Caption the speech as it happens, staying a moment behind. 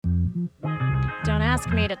ask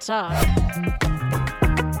me to talk.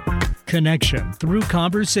 Connection through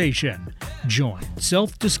conversation. Join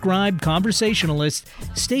self-described conversationalist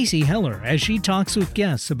Stacey Heller as she talks with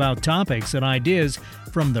guests about topics and ideas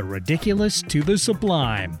from the ridiculous to the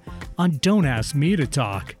sublime on Don't Ask Me to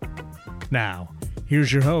Talk. Now,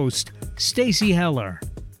 here's your host, Stacey Heller.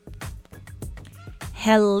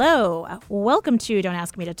 Hello. Welcome to Don't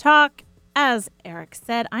Ask Me to Talk. As Eric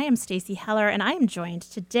said, I am Stacey Heller, and I am joined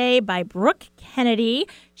today by Brooke Kennedy.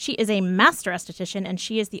 She is a master esthetician, and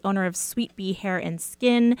she is the owner of Sweet Bee Hair and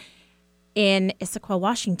Skin in Issaquah,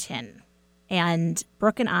 Washington. And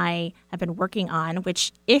Brooke and I have been working on,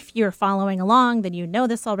 which if you're following along, then you know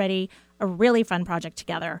this already, a really fun project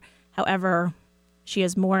together. However, she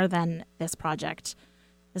is more than this project,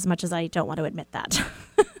 as much as I don't want to admit that.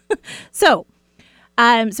 So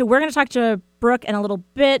we're going to talk to Brooke in a little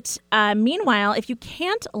bit. Meanwhile, if you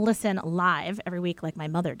can't listen live every week like my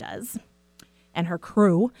mother does and her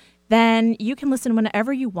crew, then you can listen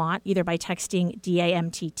whenever you want, either by texting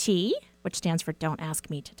DAMTT, which stands for Don't Ask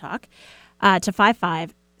Me to Talk, to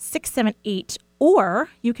 55678, or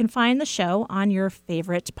you can find the show on your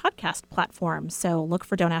favorite podcast platform. So look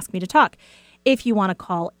for Don't Ask Me to Talk. If you want to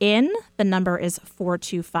call in, the number is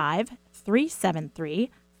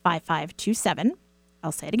 425-373-5527.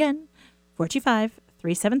 I'll say it again,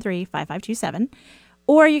 425-373-5527.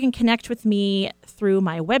 Or you can connect with me through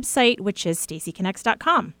my website, which is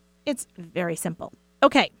staceyconnects.com. It's very simple.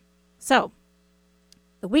 Okay, so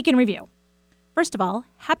the week in review. First of all,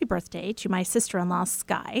 happy birthday to my sister-in-law,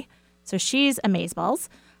 Sky. So she's amazeballs.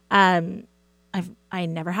 I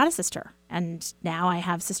never had a sister, and now I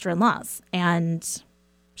have sister-in-laws, and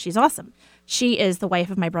she's awesome. She is the wife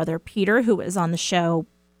of my brother, Peter, who was on the show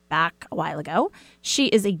back a while ago. She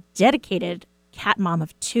is a dedicated cat mom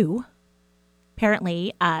of 2.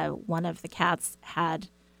 Apparently, one of the cats had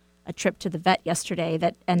a trip to the vet yesterday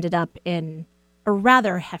that ended up in a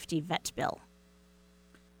rather hefty vet bill.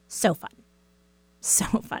 So fun. So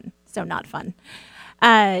fun. So not fun.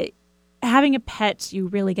 Having a pet, you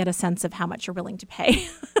really get a sense of how much you're willing to pay.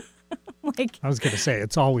 I was going to say,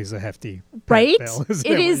 it's always a hefty pet right? bill, isn't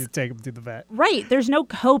it it, is, when you take them to the vet? Right. There's no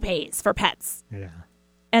co-pays for pets. Yeah.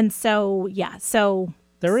 And so,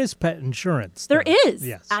 There is pet insurance. There though. is,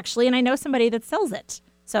 Yes. actually, and I know somebody that sells it.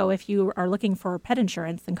 So if you are looking for pet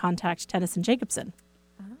insurance, then contact Tennyson Jacobson.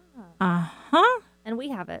 Uh-huh. And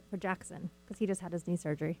we have it for Jackson because he just had his knee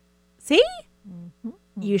surgery. See? Mm-hmm.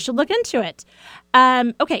 You should look into it.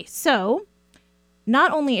 Okay, so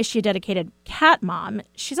not only is she a dedicated cat mom,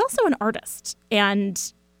 she's also an artist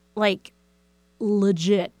and,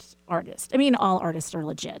 legit artist. I mean, all artists are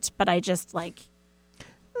legit, but I just,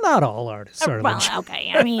 Not all artists are legit.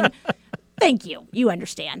 Okay. I mean, thank you. You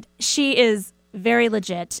understand. She is very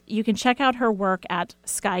legit. You can check out her work at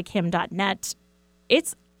skykim.net.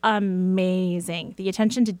 It's amazing. The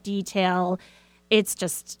attention to detail. It's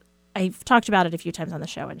just, I've talked about it a few times on the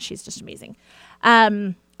show, and she's just amazing.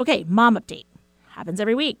 Okay, mom update. Happens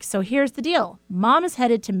every week. So here's the deal. Mom is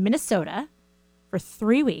headed to Minnesota for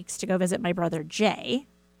 3 weeks to go visit my brother Jay,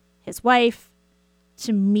 his wife,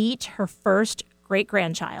 to meet her first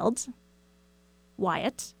great-grandchild,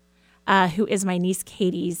 Wyatt, who is my niece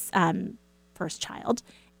Katie's first child.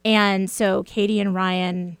 And so Katie and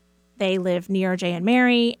Ryan, they live near Jay and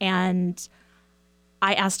Mary, and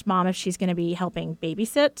I asked Mom if she's going to be helping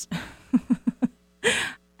babysit.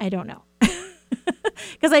 I don't know.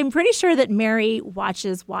 Because I'm pretty sure that Mary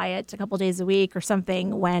watches Wyatt a couple days a week or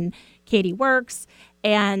something when Katie works.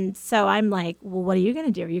 And so I'm like, well, what are you going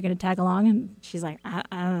to do? Are you going to tag along? And she's like, I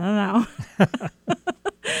don't know.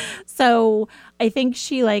 So I think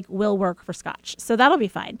she will work for Scotch. So that'll be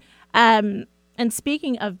fine. And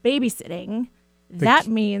speaking of babysitting, that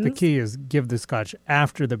means... The key is give the Scotch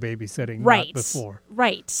after the babysitting, right, not before.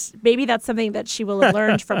 Right. Maybe that's something that she will have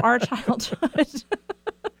learned from our childhood.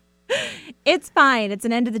 It's fine. It's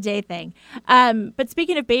an end of the day thing. But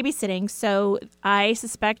speaking of babysitting, so I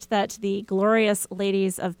suspect that the glorious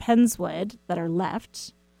ladies of Penswood that are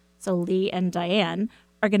left, so Lee and Diane,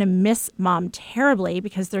 are going to miss Mom terribly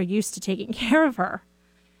because they're used to taking care of her.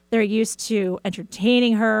 They're used to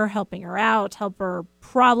entertaining her, helping her out, help her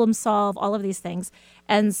problem solve, all of these things.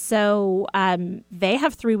 And so they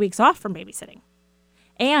have 3 weeks off from babysitting.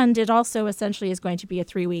 And it also essentially is going to be a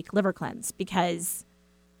 3-week liver cleanse because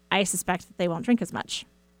I suspect that they won't drink as much.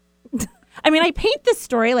 I mean, I paint this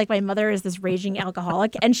story like my mother is this raging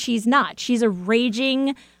alcoholic, and she's not. She's a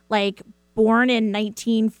raging, born in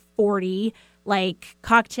 1940,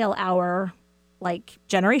 cocktail hour,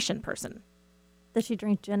 generation person. Does she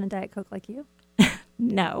drink gin and Diet Coke like you?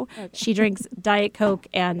 No. Okay. She drinks Diet Coke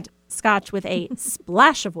and Scotch with a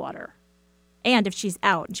splash of water. And if she's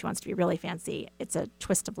out and she wants to be really fancy, it's a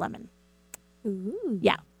twist of lemon. Ooh.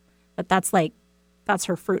 Yeah. But that's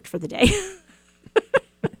her fruit for the day.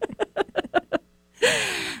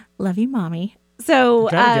 Love you, Mommy. So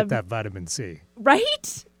Gotta get that vitamin C.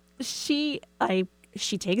 right? She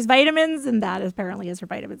takes vitamins, and that apparently is her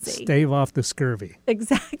vitamin C. Stave off the scurvy.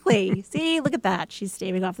 Exactly. See, look at that. She's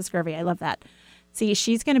staving off the scurvy. I love that. See,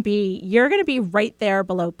 you're going to be right there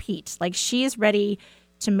below Pete. Like, she's ready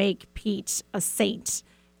to make Pete a saint.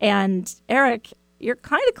 And Eric, you're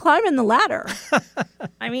kind of climbing the ladder.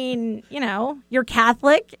 I mean, you're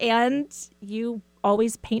Catholic and you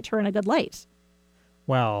always paint her in a good light.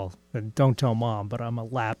 Well, don't tell Mom, but I'm a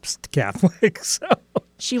lapsed Catholic, so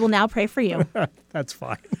She will now pray for you. that's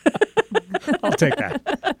fine. I'll take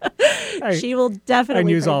that. She will definitely and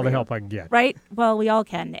use pray all for the you. help I can get. Right? Well, we all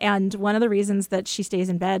can. And one of the reasons that she stays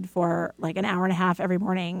in bed for like an hour and a half every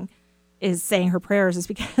morning is saying her prayers is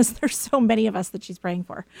because there's so many of us that she's praying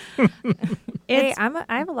for. Hey,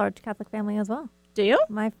 I have a large Catholic family as well. Do you?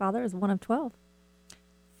 My father is one of 12.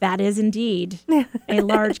 That is indeed a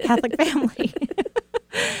large Catholic family.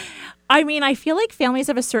 I mean, I feel like families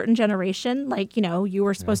of a certain generation, like, you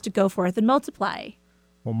were supposed to go forth and multiply.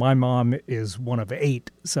 Well, my mom is one of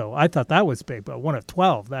 8, so I thought that was big, but one of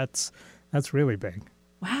 12, that's really big.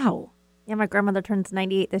 Wow. Yeah, my grandmother turns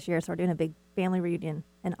 98 this year, so we're doing a big family reunion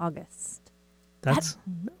in August.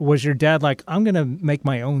 Was your dad like, I'm going to make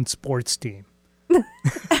my own sports team?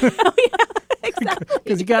 Exactly.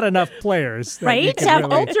 Because you got enough players. that you Right? can To have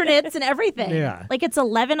really- alternates and everything. Yeah. Like it's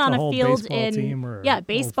 11 on The a whole field baseball in team or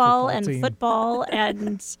baseball whole and football team. football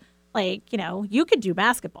and you could do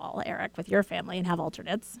basketball, Eric, with your family and have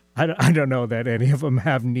alternates. I don't know that any of them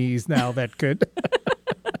have knees now that could do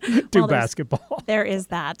Well, there's- basketball. There is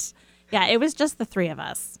that. Yeah, it was just the 3 of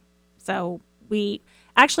us. So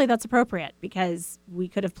that's appropriate because we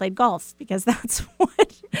could have played golf because that's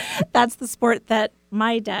the sport that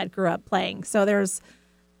my dad grew up playing. So there's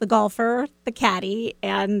the golfer, the caddy,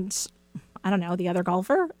 and I don't know, the other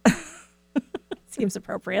golfer. Seems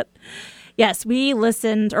appropriate. Yes, we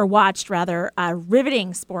watched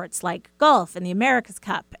riveting sports like golf and the America's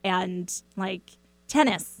Cup and like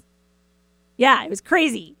tennis. Yeah, it was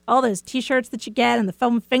crazy. All those T-shirts that you get and the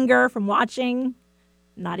foam finger from watching,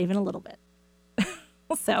 not even a little bit.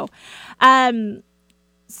 So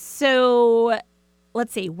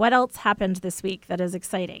let's see. What else happened this week that is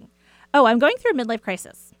exciting? Oh, I'm going through a midlife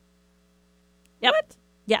crisis. Yep. What?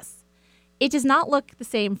 Yes. It does not look the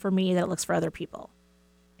same for me that it looks for other people.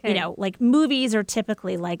 Okay. Like movies are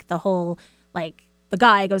typically like the whole, like the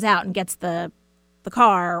guy goes out and gets the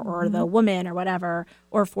car or the woman or whatever.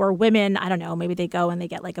 Or for women, I don't know, maybe they go and they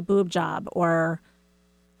get like a boob job or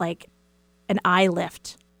like an eye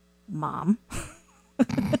lift. Mom.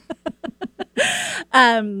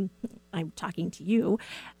 I'm talking to you.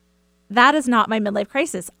 That is not my midlife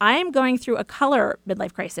crisis. I am going through a color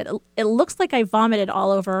midlife crisis. It looks like I vomited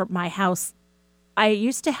all over my house. I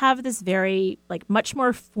used to have this very, like, much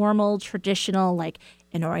more formal, traditional, like,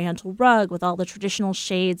 an oriental rug with all the traditional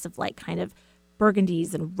shades of, like, kind of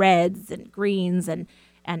burgundies and reds and greens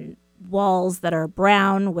and walls that are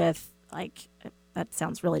brown with, like, that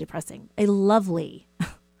sounds really depressing, a lovely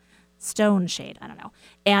stone shade, I don't know,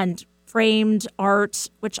 and framed art,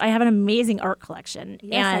 which I have an amazing art collection.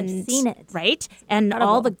 Yes, and, I've seen it. Right? And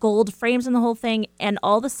Incredible. all the gold frames and the whole thing. And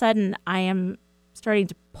all of a sudden, I am starting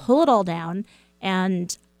to pull it all down.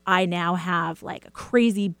 And I now have like a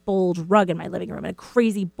crazy bold rug in my living room and a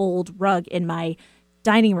crazy bold rug in my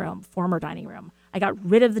former dining room. I got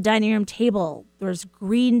rid of the dining room table. There's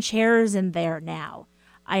green chairs in there now.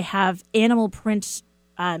 I have animal print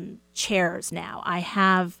chairs now. I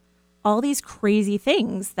have all these crazy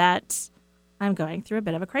things that I'm going through a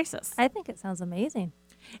bit of a crisis. I think it sounds amazing.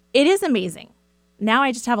 It is amazing. Now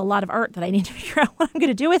I just have a lot of art that I need to figure out what I'm going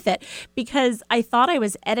to do with it because I thought I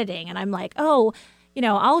was editing and I'm like, I'll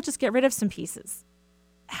just get rid of some pieces.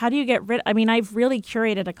 How do you get rid? I mean, I've really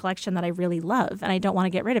curated a collection that I really love and I don't want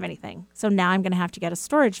to get rid of anything. So now I'm going to have to get a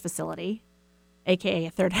storage facility, AKA a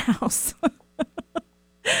third house.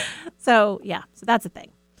 So that's a thing.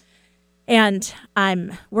 And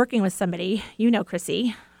I'm working with somebody,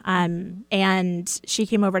 Chrissy, and she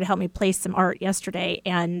came over to help me place some art yesterday,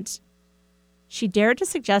 and she dared to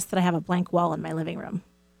suggest that I have a blank wall in my living room.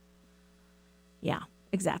 Yeah,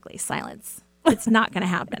 exactly. Silence. It's not going to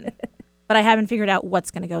happen. But I haven't figured out what's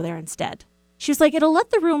going to go there instead. She was like, it'll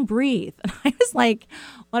let the room breathe. And I was like,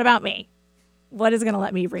 what about me? What is going to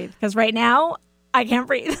let me breathe? Because right now, I can't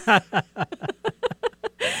breathe.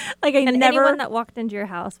 Like Anyone that walked into your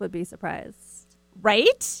house would be surprised.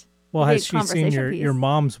 Right? Well, Big has she seen conversation your piece.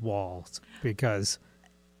 mom's walls? Because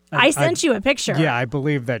I sent you a picture. Yeah, I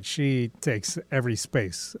believe that she takes every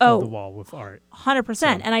space Oh. of the wall with art. 100%. So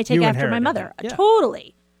and I take you after my inherited mother. it. Yeah.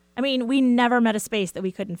 Totally. I mean, we never met a space that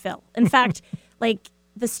we couldn't fill. In fact, like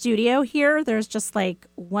the studio here, there's just like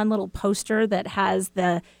one little poster that has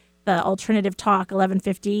the Alternative Talk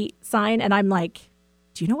 1150 sign. And I'm like,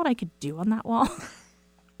 do you know what I could do on that wall?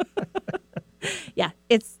 Yeah,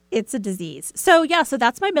 it's a disease. So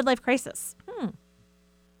that's my midlife crisis.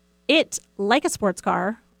 It, like a sports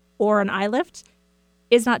car or an iLift,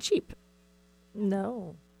 is not cheap.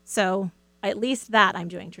 No. So at least that I'm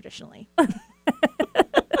doing traditionally.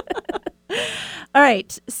 All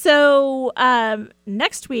right. So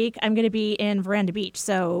next week, I'm going to be in Veranda Beach.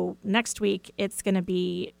 So next week, it's going to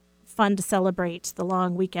be fun to celebrate the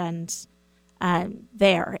long weekend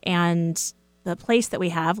there. And the place that we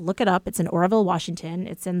have, look it up. It's in Oroville, Washington.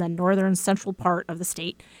 It's in the northern central part of the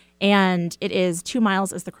state. And it is 2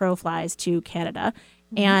 miles as the crow flies to Canada.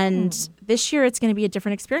 And this year, it's going to be a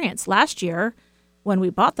different experience. Last year, when we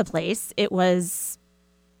bought the place, it was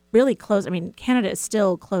really closed. I mean, Canada is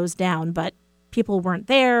still closed down, but people weren't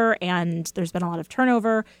there, and there's been a lot of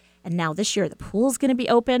turnover. And now this year, the pool's going to be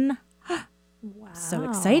open. Wow. So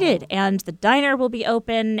excited. And the diner will be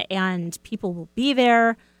open, and people will be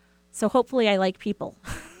there. So hopefully I like people.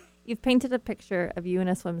 You've painted a picture of you in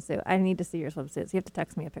a swimsuit. I need to see your swimsuit, so you have to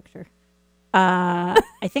text me a picture. I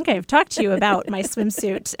think I have talked to you about my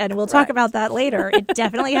swimsuit, and we'll talk about that later. It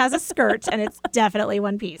definitely has a skirt, and it's definitely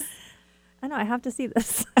one piece. I know, I have to see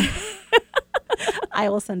this. I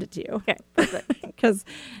will send it to you. Okay, perfect. Because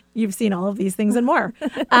you've seen all of these things and more.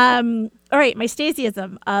 All right, my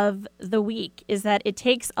Stacyism of the week is that it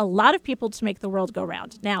takes a lot of people to make the world go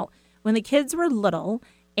round. Now, when the kids were little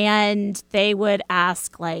and they would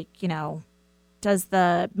ask, like, you know, does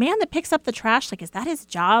the man that picks up the trash, like, is that his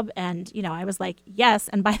job? And, you know, I was like, yes.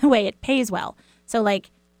 And by the way, it pays well. So, like,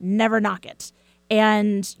 never knock it.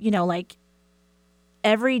 And, you know, like,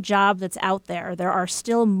 every job that's out there, there are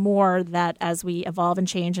still more that as we evolve and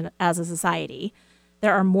change as a society,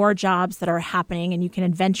 there are more jobs that are happening, and you can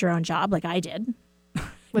invent your own job like I did.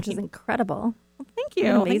 Which is incredible. Thank you.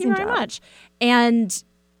 Amazing Thank you very job. much. And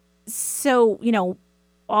so, you know,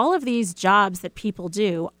 all of these jobs that people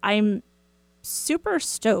do, I'm super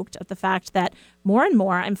stoked at the fact that more and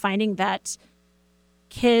more I'm finding that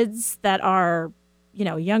kids that are, you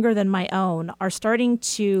know, younger than my own are starting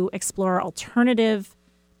to explore alternative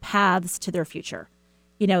paths to their future.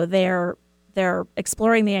 You know, they're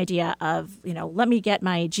exploring the idea of, you know, let me get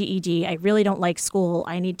my GED. I really don't like school.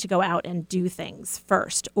 I need to go out and do things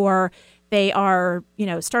first. Or they are, you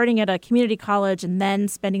know, starting at a community college and then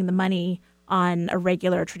spending the money on a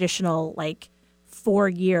regular traditional, like,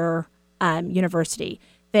 4-year university.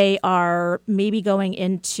 They are maybe going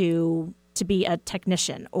into to be a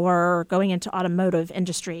technician or going into automotive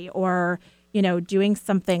industry or, you know, doing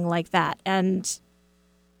something like that. And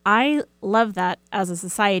I love that as a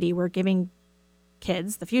society, we're giving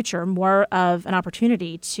kids, the future, more of an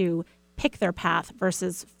opportunity to pick their path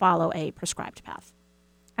versus follow a prescribed path.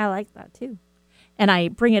 I like that too. And I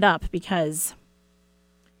bring it up because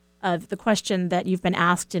of the question that you've been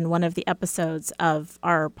asked in one of the episodes of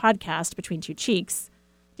our podcast, Between Two Cheeks.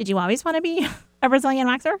 Did you always want to be a Brazilian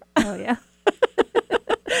waxer? Oh, yeah.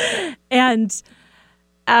 And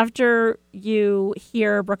after you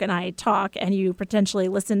hear Brooke and I talk and you potentially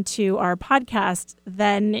listen to our podcast,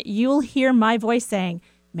 then you'll hear my voice saying,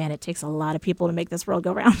 man, it takes a lot of people to make this world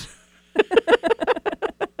go round.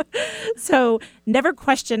 So never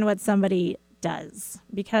question what somebody does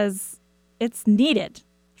because it's needed.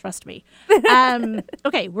 Trust me.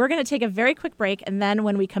 Okay, we're going to take a very quick break. And then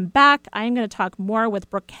when we come back, I'm going to talk more with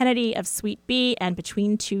Brooke Kennedy of Sweet Bee and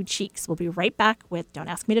Between Two Cheeks. We'll be right back with Don't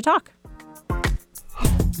Ask Me to Talk.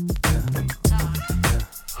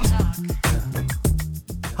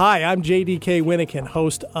 Hi, I'm JDK Winnikin,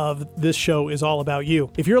 host of This Show Is All About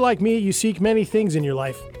You. If you're like me, you seek many things in your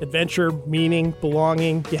life: adventure, meaning,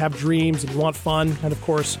 belonging, you have dreams, and you want fun, and of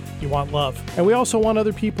course, you want love. And we also want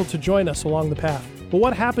other people to join us along the path. But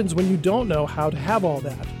what happens when you don't know how to have all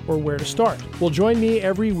that or where to start? Well, join me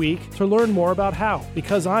every week to learn more about how,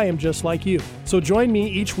 because I am just like you. So join me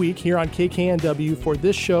each week here on KKNW for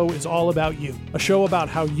This Show Is All About You, a show about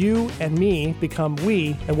how you and me become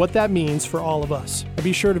we and what that means for all of us. And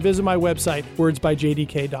be sure to visit my website,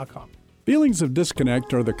 wordsbyjdk.com. Feelings of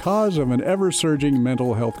disconnect are the cause of an ever-surging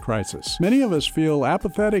mental health crisis. Many of us feel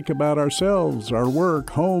apathetic about ourselves, our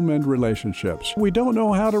work, home, and relationships. We don't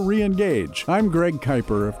know how to re-engage. I'm Greg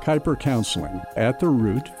Kuiper of Kuiper Counseling. At the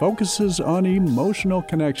Root focuses on emotional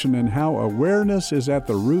connection and how awareness is at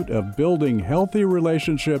the root of building healthy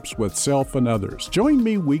relationships with self and others. Join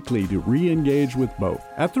me weekly to re-engage with both.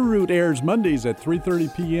 At the Root airs Mondays at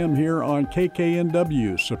 3:30 p.m. here on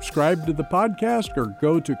KKNW. Subscribe to the podcast or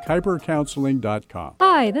go to KuiperCounseling.com.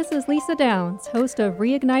 Hi, this is Lisa Downs, host of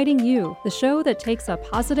Reigniting You, the show that takes a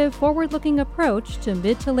positive, forward-looking approach to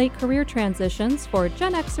mid to late career transitions for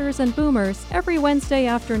Gen Xers and Boomers every Wednesday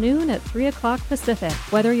afternoon at 3 o'clock Pacific.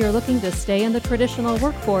 Whether you're looking to stay in the traditional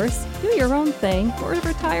workforce, do your own thing, or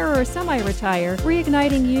retire or semi-retire,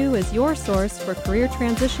 Reigniting You is your source for career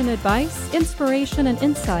transition advice, inspiration, and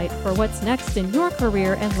insight for what's next in your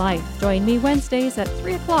career and life. Join me Wednesdays at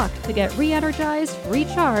 3 o'clock to get re-energized,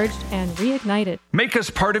 recharged, and reignited. Make us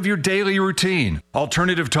part of your daily routine.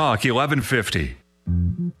 Alternative Talk 1150.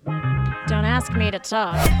 Don't ask me to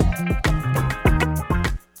talk.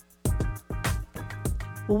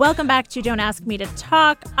 Welcome back to Don't Ask Me to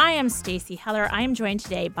Talk. I am Stacey Heller. I am joined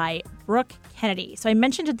today by Brooke Kennedy. So I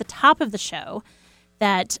mentioned at the top of the show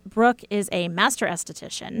that Brooke is a master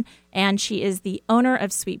esthetician, and she is the owner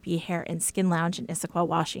of Sweet Bee Hair and Skin Lounge in Issaquah,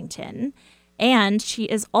 Washington. And she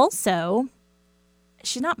is also...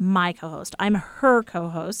 she's not my co-host. I'm her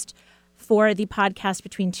co-host for the podcast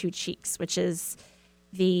Between Two Cheeks, which is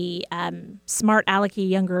the smart alecky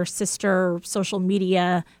younger sister social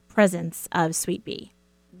media presence of Sweet Bee.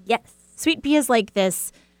 Yes. Sweet Bee is like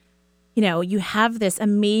this, you have this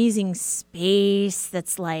amazing space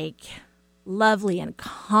that's like lovely and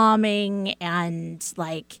calming and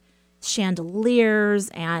like chandeliers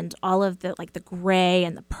and all of the like the gray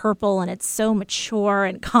and the purple, and it's so mature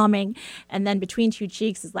and calming. And then Between Two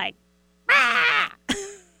Cheeks is like,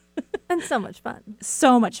 And so much fun.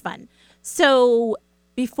 So much fun. So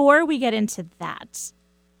before we get into that,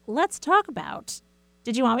 let's talk about,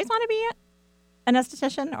 did you always want to be an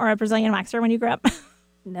esthetician or a Brazilian waxer when you grew up?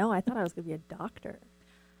 No, I thought I was going to be a doctor.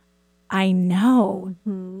 I know.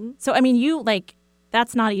 Mm-hmm. So, I mean, you like,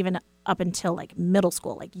 that's not even up until like middle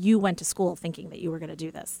school. Like you went to school thinking that you were going to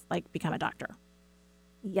do this, like become a doctor.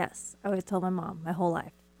 Yes. I always told my mom my whole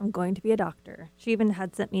life, I'm going to be a doctor. She even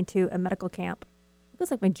had sent me to a medical camp. It was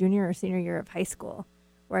like my junior or senior year of high school,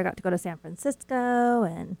 where I got to go to San Francisco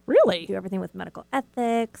and really do everything with medical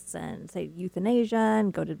ethics and say euthanasia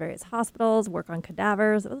and go to various hospitals, work on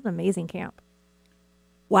cadavers. It was an amazing camp.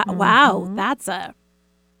 Wow. Mm-hmm. Wow.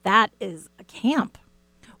 That is a camp.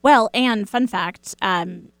 Well, and fun fact,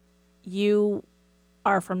 you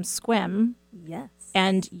are from Sequim. Yes.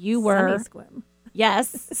 And you were... Sunny Sequim.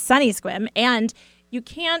 Yes, Sunny Sequim. And you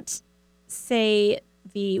can't say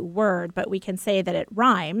the word, but we can say that it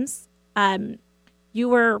rhymes. You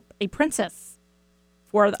were a princess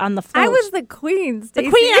on the float. I was the queen, Stacey.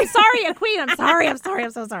 The queen. I'm sorry, a queen. I'm sorry. I'm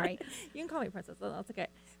so sorry. You can call me princess. That's okay.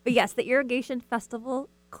 But yes, the Irrigation Festival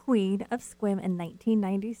Queen of Sequim in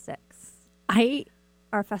 1996.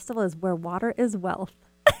 Our festival is where water is wealth.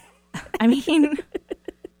 I mean,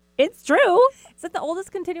 it's true. It's like the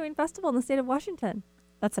oldest continuing festival in the state of Washington.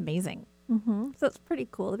 That's amazing. Mm-hmm. So it's pretty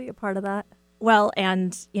cool to be a part of that. Well,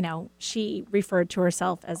 and, she referred to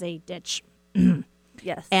herself as a ditch.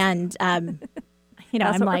 Yes. And, That's I'm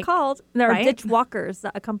what like, we're called. There are right? ditch walkers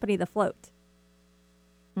that accompany the float.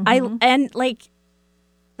 Mm-hmm. And like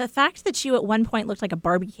the fact that you at one point looked like a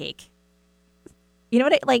Barbie cake. You know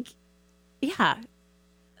what yeah.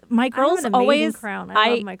 My girls I have an always amazing crown. I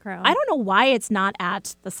love my crown. I don't know why it's not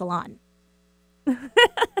at the salon.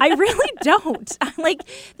 I really don't. Like,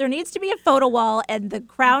 there needs to be a photo wall and the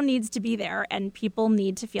crown needs to be there and people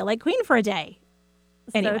need to feel like queen for a day.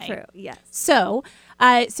 Anyway. So true. Yes. So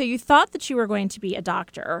you thought that you were going to be a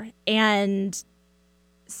doctor, and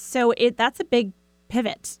so that's a big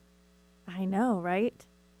pivot. I know, right?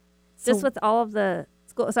 So, Just with all of the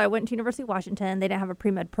school. So I went to University of Washington. They didn't have a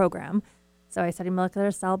pre-med program. So I studied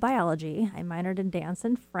molecular cell biology. I minored in dance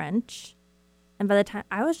and French. And by the time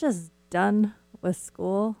I was just done with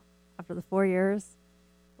school after the 4 years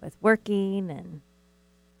with working and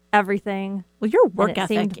everything. well, your work it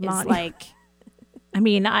ethic seemed is money. like, I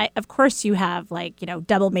mean, of course you have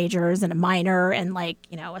double majors and a minor and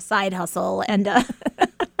a side hustle. And I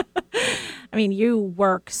mean, you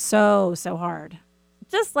work so hard.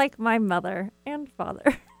 Just like my mother and father.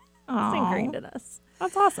 It's ingrained in us.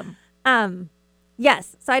 That's awesome.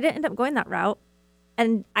 Yes. So I didn't end up going that route.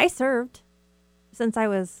 And I served since I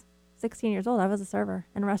was 16 years old. I was a server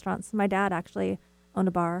in restaurants. My dad actually owned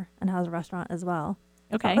a bar and has a restaurant as well.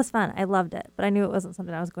 Okay. It was fun. I loved it, but I knew it wasn't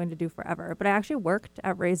something I was going to do forever. But I actually worked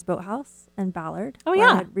at Ray's Boathouse in Ballard. Oh, where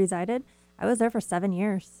I yeah. had resided. I was there for 7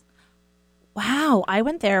 years. Wow. I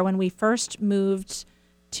went there when we first moved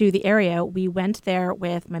to the area. We went there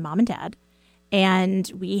with my mom and dad,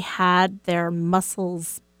 and we had their mussel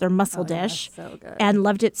dish, so good. and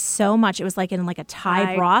loved it so much. It was like in like a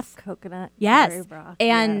Thai broth. Coconut. Yes. curry broth.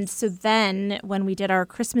 And Yes. so then when we did our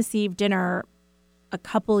Christmas Eve dinner a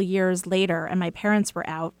couple years later and my parents were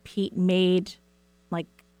out, Pete made like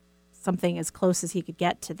something as close as he could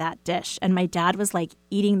get to that dish. And my dad was like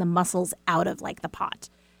eating the mussels out of like the pot.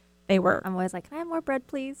 They were, I'm always like, can I have more bread,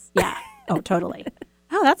 please? yeah. Oh, totally.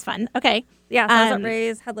 Oh, that's fun. Okay. Yeah, so I was at Um,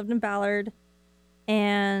 Ray's, had lived in Ballard,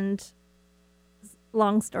 and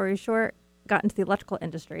long story short, got into the electrical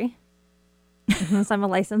industry. So I'm a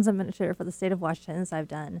licensed administrator for the state of Washington. So I've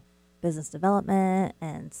done business development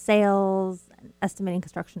and sales and estimating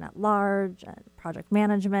construction at large and project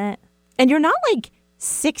management. And you're not like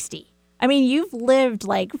 60. I mean, you've lived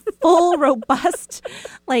like full, robust,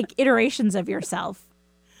 like iterations of yourself.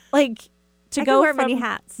 Like to I go can wear from many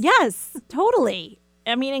hats. Yes, totally.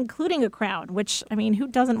 I mean, including a crown, which, I mean, who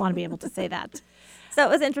doesn't want to be able to say that? So it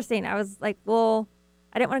was interesting. I was like, well,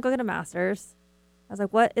 I didn't want to go get a master's. I was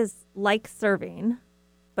like, what is like serving,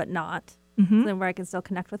 but not? Mm-hmm. Then where I can still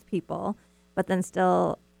connect with people, but then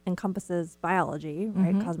still encompasses biology,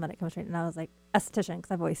 right? Mm-hmm. Cosmetic chemistry. And I was like, esthetician,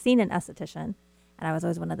 because I've always seen an esthetician. And I was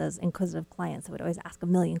always one of those inquisitive clients that would always ask a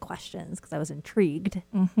million questions because I was intrigued.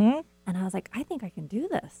 Mm-hmm. And I was like, I think I can do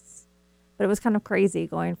this. But it was kind of crazy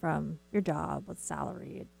going from your job with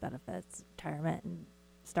salary, benefits, retirement, and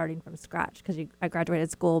starting from scratch because I graduated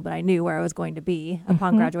school, but I knew where I was going to be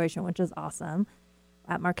upon graduation, which was awesome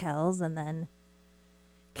at Markel's, and then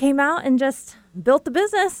came out and just built the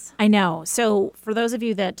business. I know. So for those of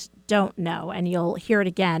you that don't know, and you'll hear it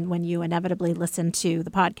again when you inevitably listen to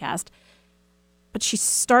the podcast, but she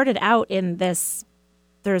started out in this,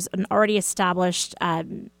 there's an already established,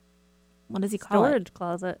 what does he call it? Storage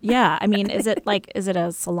closet. Yeah. I mean, is it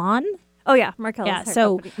a salon? Oh, yeah. Markel's. Yeah. hair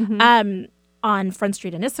So company. Mhm. on Front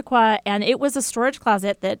Street in Issaquah, and it was a storage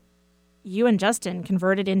closet that you and Justin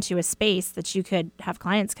converted into a space that you could have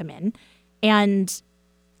clients come in. And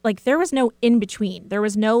like there was no in between. There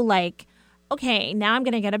was no like, okay, now I'm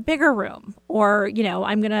going to get a bigger room, or, you know,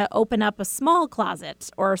 I'm going to open up a small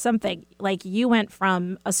closet or something. Like you went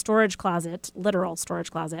from a storage closet, literal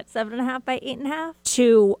storage closet, 7.5 by 8.5.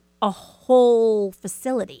 to a whole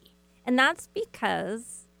facility. And that's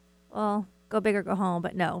because, well, go big or go home.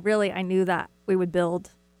 But no, really, I knew that we would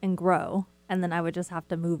build and grow, and then I would just have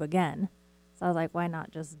to move again. So I was like, why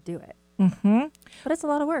not just do it? Mm-hmm. But it's a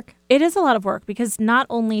lot of work. It is a lot of work because not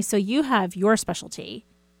only, so you have your specialty,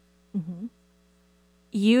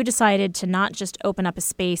 you decided to not just open up a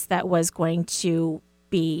space that was going to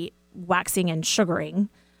be waxing and sugaring,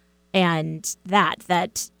 and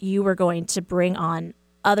that you were going to bring on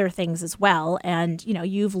other things as well. And, you know,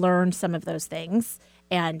 you've learned some of those things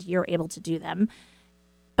and you're able to do them,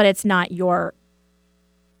 but it's not your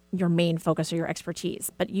main focus or your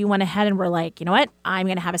expertise. But you went ahead and were like, you know what? I'm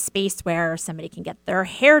going to have a space where somebody can get their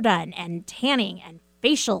hair done and tanning and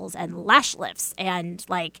facials and lash lifts and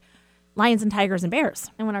like lions and tigers and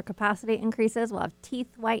bears. And when our capacity increases, we'll have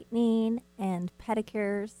teeth whitening and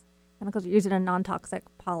pedicures. And because we're using a non-toxic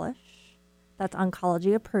polish that's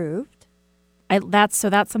oncology approved. That's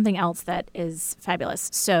something else that is fabulous.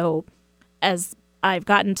 So as I've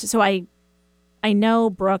gotten to, so I know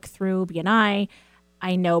Brooke through BNI.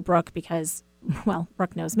 I know Brooke because, well,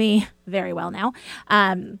 Brooke knows me very well now.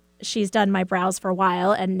 She's done my brows for a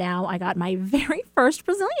while, and now I got my very first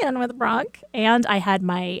Brazilian with Brooke, and I had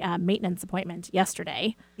my maintenance appointment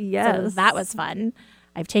yesterday. Yes. So that was fun.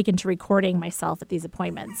 I've taken to recording myself at these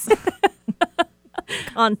appointments.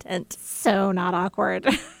 Content. So not awkward.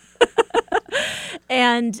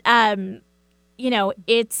 And, you know,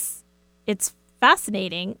 it's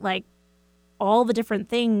fascinating, like all the different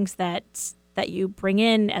things that you bring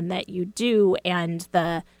in and that you do, and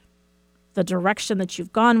the direction that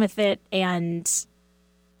you've gone with it. And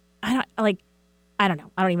I don't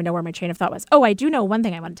know. I don't even know where my train of thought was. Oh, I do know one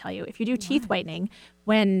thing I want to tell you. If you do teeth whitening,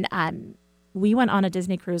 when we went on a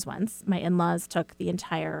Disney cruise once, my in-laws took the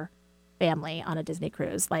entire family on a Disney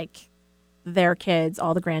cruise, like their kids,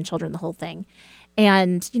 all the grandchildren, the whole thing.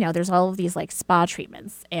 And, you know, there's all of these like spa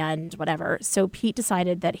treatments and whatever. So Pete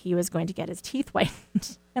decided that he was going to get his teeth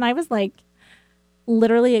whitened. And I was like,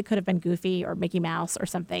 literally, it could have been Goofy or Mickey Mouse or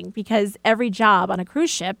something, because every job on a cruise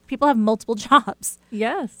ship, people have multiple jobs.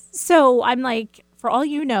 Yes. So I'm like, for all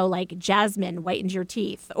you know, like Jasmine whitened your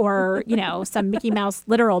teeth, or, you know, some Mickey Mouse,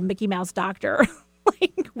 literal Mickey Mouse doctor,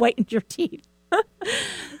 like whitened your teeth.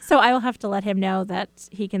 So I will have to let him know that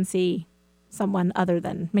he can see someone other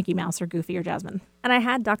than Mickey Mouse or Goofy or Jasmine. And I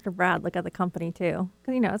had Dr. Brad look at the company too,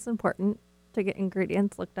 because it's important to get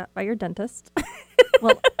ingredients looked at by your dentist.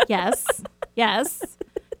 Well, yes.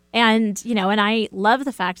 And, and I love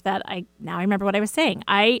the fact that I remember what I was saying.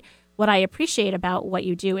 What I appreciate about what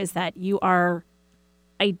you do is that you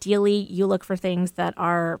look for things that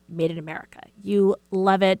are made in America. You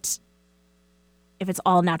love it if it's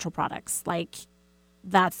all natural products. Like,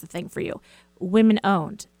 that's the thing for you. Women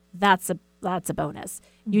owned. That's a bonus.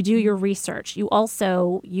 You do your research. You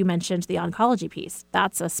mentioned the oncology piece.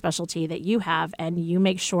 That's a specialty that you have, and you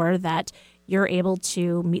make sure that you're able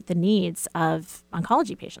to meet the needs of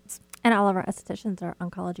oncology patients. And all of our estheticians are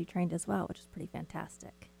oncology trained as well, which is pretty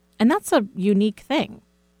fantastic. And that's a unique thing.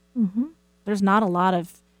 Mm-hmm. There's not a lot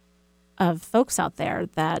of folks out there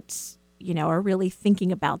that, are really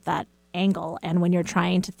thinking about that angle. And when you're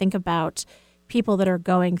trying to think about people that are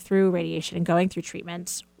going through radiation and going through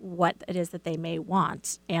treatment, what it is that they may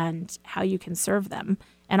want and how you can serve them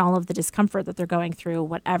and all of the discomfort that they're going through,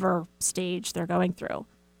 whatever stage they're going through.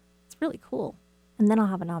 It's really cool. And then I'll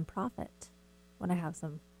have a nonprofit when I have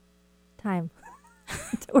some time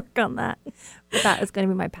to work on that. But that is going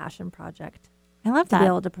to be my passion project. I love to that. be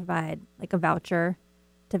able to provide like a voucher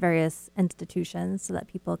to various institutions so that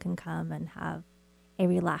people can come and have a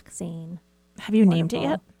relaxing. Have you named it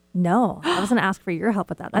yet? No, I was going to ask for your help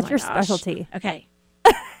with that. That's your specialty. Okay.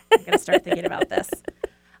 I'm going to start thinking about this.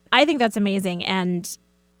 I think that's amazing. And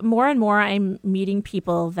more I'm meeting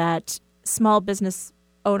people that small business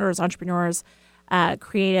owners, entrepreneurs,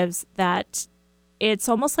 creatives, that it's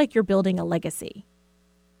almost like you're building a legacy.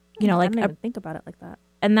 I didn't even think about it like that.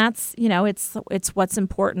 And that's, it's what's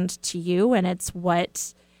important to you. And it's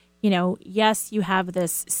what, yes, you have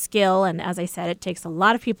this skill. And as I said, it takes a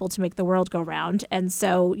lot of people to make the world go round. And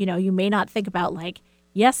so, you may not think about like,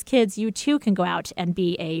 yes, kids, you too can go out and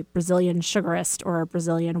be a Brazilian sugarist or a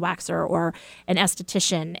Brazilian waxer or an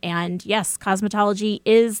esthetician. And yes, cosmetology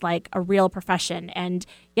is like a real profession. And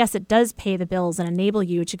yes, it does pay the bills and enable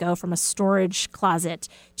you to go from a storage closet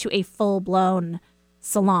to a full-blown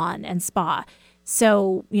salon and spa.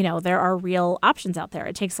 So, there are real options out there.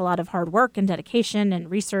 It takes a lot of hard work and dedication and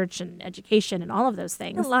research and education and all of those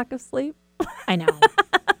things. And lack of sleep. I know.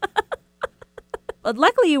 But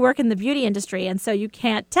luckily you work in the beauty industry, and so you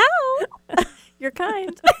can't tell. You're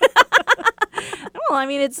kind. Well, I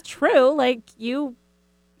mean, it's true. Like, you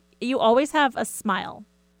always have a smile.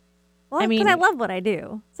 Well, because I love what I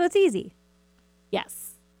do. So it's easy.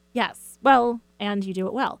 Yes. Well, and you do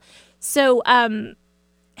it well. So,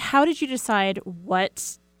 how did you decide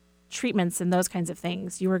what treatments and those kinds of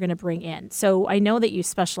things you were going to bring in? So I know that you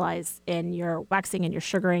specialize in your waxing and your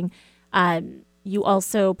sugaring. You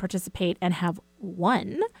also participate and have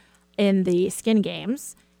won in the skin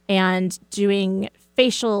games and doing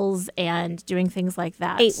facials and doing things like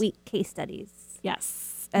that. 8-week case studies.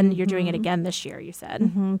 Yes. And you're doing it again this year, you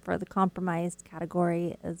said. For the compromised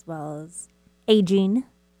category as well as aging.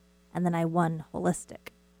 And then I won holistic.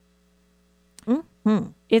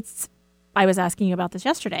 I was asking you about this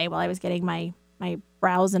yesterday while I was getting my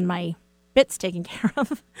brows and my bits taken care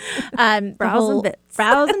of. Brows and bits.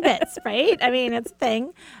 Brows and bits, right? I mean, it's a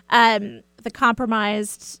thing. The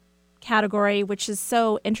compromised category, which is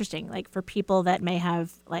so interesting, like for people that may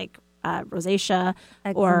have like rosacea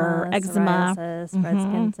or eczema, psoriasis, red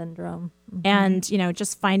skin syndrome. And,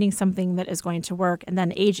 just finding something that is going to work. And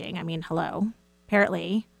then aging. I mean, hello.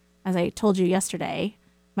 Apparently, as I told you yesterday,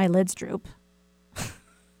 my lids droop.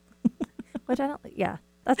 Which I don't,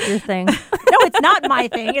 that's your thing. No, it's not my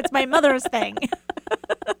thing. It's my mother's thing.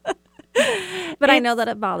 But I know that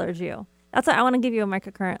it bothers you. That's why I want to give you a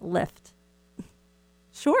microcurrent lift.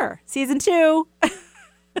 Sure. Season 2.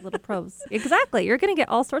 Little probes. Exactly. You're going to get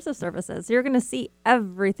all sorts of services. You're going to see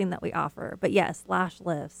everything that we offer. But yes, lash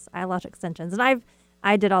lifts, eyelash extensions. And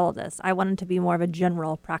I did all of this. I wanted to be more of a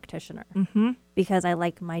general practitioner because I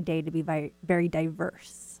like my day to be very, very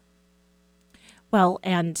diverse. Well,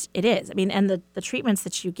 and it is. I mean, and the treatments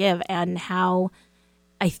that you give and how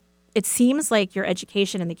it seems like your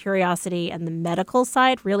education and the curiosity and the medical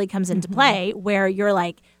side really comes into play, where you're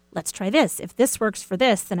like, let's try this. If this works for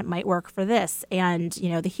this, then it might work for this. And,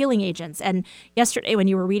 the healing agents. And yesterday when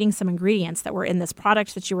you were reading some ingredients that were in this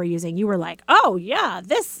product that you were using, you were like, oh, yeah,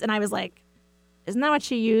 this. And I was like, isn't that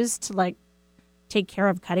what you use to, like, take care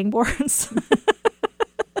of cutting boards?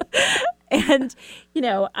 And,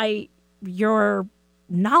 your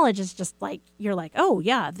knowledge is just like, you're like, oh,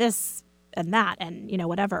 yeah, this and that and,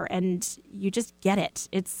 whatever. And you just get it.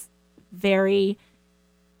 It's very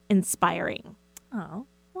inspiring. Oh,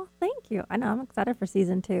 well, thank cute. I know. I'm excited for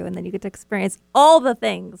season 2. And then you get to experience all the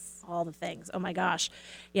things. All the things. Oh my gosh.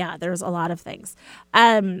 Yeah, there's a lot of things.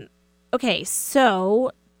 Okay,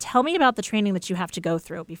 so tell me about the training that you have to go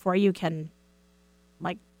through before you can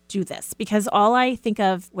do this, because all I think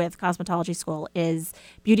of with cosmetology school is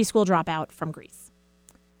beauty school dropout from Greece.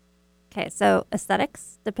 Okay, so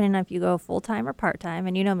aesthetics, depending on if you go full-time or part-time,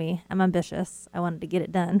 and you know me, I'm ambitious. I wanted to get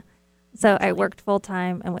it done. So I worked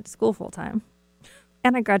full-time and went to school full-time,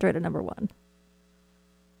 and I graduated number 1.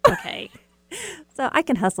 Okay. So I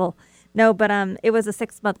can hustle. No, but it was a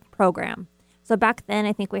 6-month program. So back then,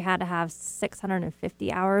 I think we had to have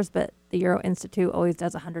 650 hours, but the Euro Institute always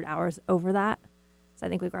does 100 hours over that. So I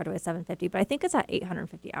think we graduated 750, but I think it's at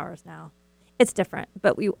 850 hours now. It's different,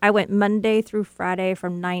 but I went Monday through Friday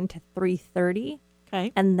from 9 to 3:30.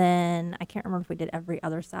 Okay. And then I can't remember if we did every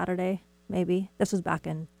other Saturday, maybe. This was back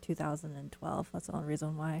in 2012. That's the only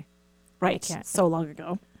reason why. Right. So long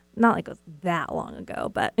ago. Not like it was that long ago,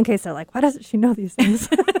 but in case they're like, why doesn't she know these things?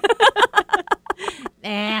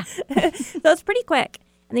 Nah. So it's pretty quick.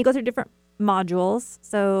 And then you go through different modules.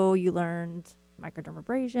 So you learned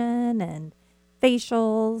microdermabrasion and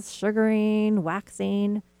facials, sugaring,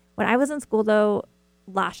 waxing. When I was in school, though,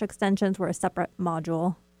 lash extensions were a separate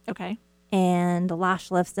module. Okay. And lash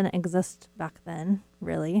lifts didn't exist back then,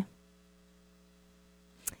 really.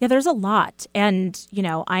 Yeah, there's a lot. And,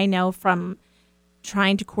 I know from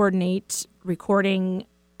trying to coordinate recording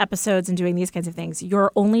episodes and doing these kinds of things,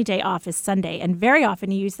 your only day off is Sunday. And very often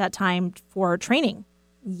you use that time for training.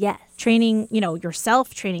 Yes. Training,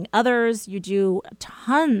 yourself, training others. You do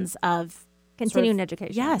tons of continuing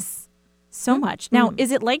education. Yes. So much. Now, is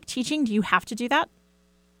it like teaching? Do you have to do that?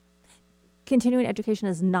 Continuing education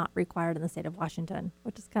is not required in the state of Washington,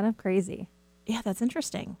 which is kind of crazy. Yeah, that's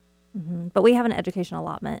interesting. Mm-hmm. But we have an education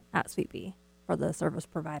allotment at Sweet Bee for the service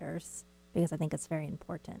providers because I think it's very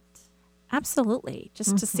important. Absolutely.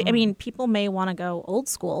 Just to see, people may want to go old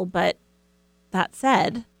school, but that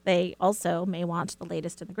said, they also may want the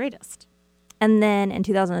latest and the greatest. And then in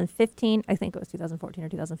 2015, I think it was 2014 or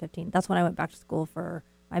 2015, that's when I went back to school for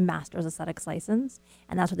my master's aesthetics license.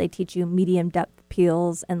 And that's where they teach you medium depth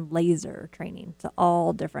peels and laser training. So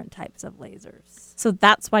all different types of lasers. So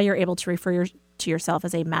that's why you're able to refer to yourself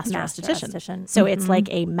as a master esthetician. So it's like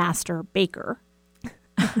a master baker.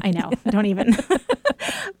 I know. Don't even.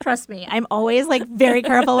 Trust me. I'm always very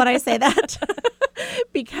careful when I say that.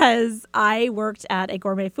 Because I worked at a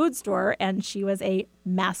gourmet food store and she was a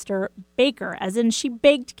master baker, as in she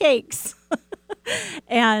baked cakes.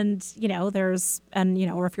 And,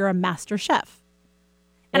 or if you're a master chef.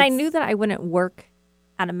 And I knew that I wouldn't work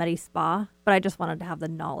at a Medi Spa, but I just wanted to have the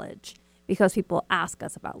knowledge because people ask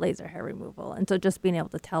us about laser hair removal. And so just being able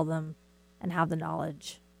to tell them and have the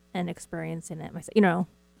knowledge and experiencing it myself,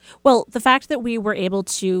 Well, the fact that we were able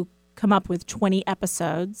to come up with 20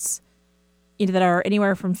 episodes that are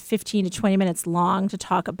anywhere from 15 to 20 minutes long to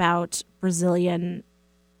talk about Brazilian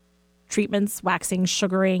treatments, waxing,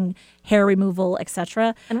 sugaring, hair removal,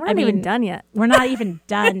 etc. And we're not even done yet. We're not even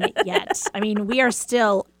done yet. We are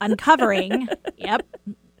still uncovering. Yep,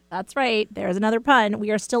 that's right. There's another pun.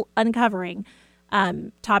 We are still uncovering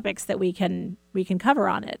topics that we can cover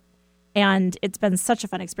on it. And it's been such a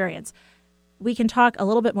fun experience. We can talk a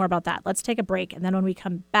little bit more about that. Let's take a break. And then when we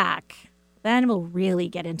come back, then we'll really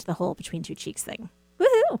get into the whole Between Two Cheeks thing.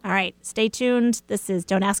 Woohoo! All right, stay tuned. This is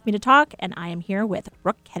Don't Ask Me to Talk, and I am here with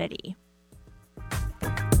Brooke Kennedy.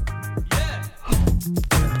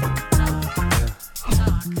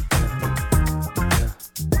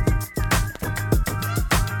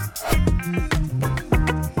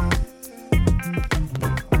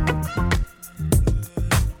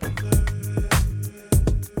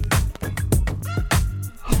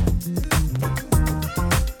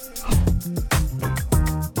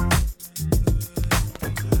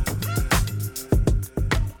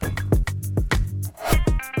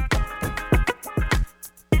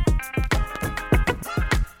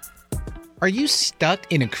 Are you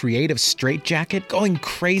stuck in a creative straitjacket, going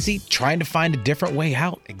crazy, trying to find a different way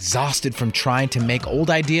out? Exhausted from trying to make old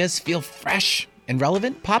ideas feel fresh and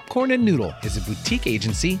relevant? Popcorn and Noodle is a boutique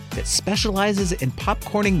agency that specializes in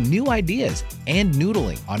popcorning new ideas and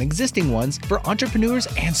noodling on existing ones for entrepreneurs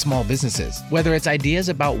and small businesses. Whether it's ideas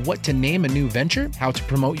about what to name a new venture, how to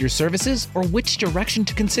promote your services, or which direction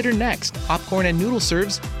to consider next, Popcorn and Noodle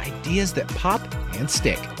serves ideas that pop and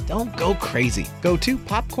stick. Don't go crazy. Go to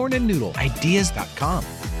popcornandnoodleideas.com.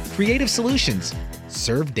 Creative solutions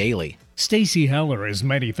served daily. Stacey Heller is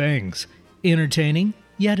many things. Entertaining,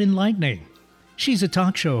 yet enlightening. She's a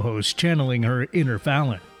talk show host channeling her inner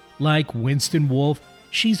Fallon. Like Winston Wolfe,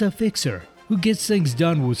 she's a fixer who gets things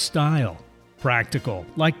done with style. Practical,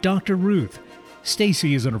 like Dr. Ruth.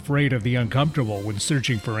 Stacy isn't afraid of the uncomfortable when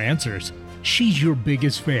searching for answers. She's your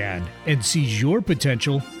biggest fan and sees your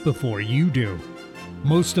potential before you do.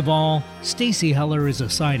 Most of all, Stacy Heller is a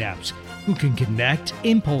synapse who can connect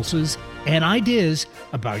impulses and ideas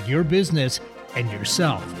about your business and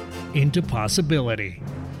yourself into possibility.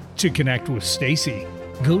 To connect with Stacy,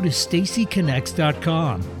 go to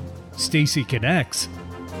stacyconnects.com. Stacy Connects.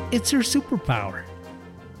 It's her superpower.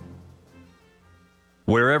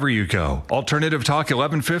 Wherever you go, Alternative Talk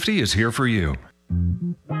 1150 is here for you.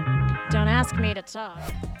 Don't ask me to talk.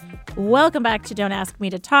 Welcome back to Don't Ask Me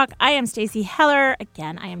to Talk. I am Stacy Heller.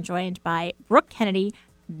 Again, I am joined by Brooke Kennedy,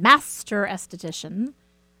 master esthetician.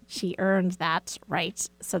 She earned that right,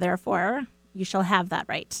 so therefore you shall have that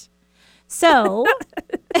right. So,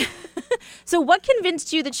 so what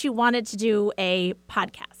convinced you that you wanted to do a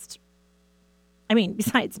podcast? I mean,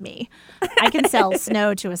 besides me, I can sell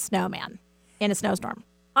snow to a snowman in a snowstorm.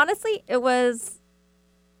 Honestly, it was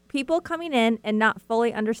people coming in and not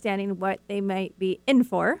fully understanding what they might be in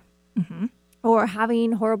for, or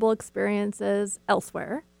having horrible experiences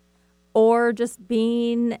elsewhere, or just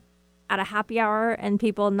being at a happy hour and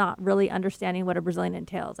people not really understanding what a Brazilian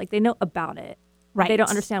entails. Like, they know about it. Right. They don't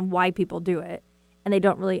understand why people do it, and they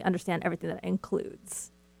don't really understand everything that it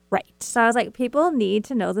includes. Right. So I was like, people need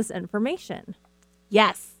to know this information.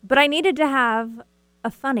 Yes. But I needed to have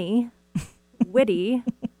a funny, witty,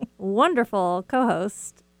 wonderful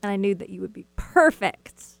co-host, and I knew that you would be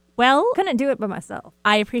perfect. Well, Couldn't do it by myself.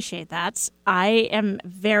 I appreciate that. I am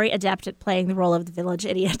very adept at playing the role of the village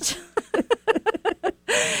idiot.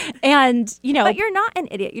 And, you know, But you're not an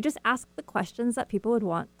idiot. You just ask the questions that people would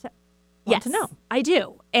want to know. I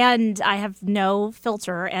do. And I have no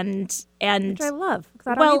filter and Which I love, because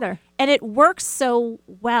I don't either. And it works so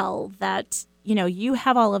well that, you know, you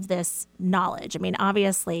have all of this knowledge. I mean,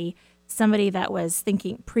 obviously, somebody that was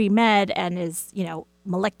thinking pre-med and is, you know,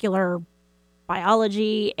 molecular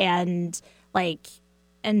biology and like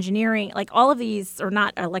engineering, like all of these, or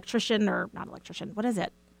not electrician. What is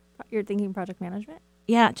it? You're thinking project management?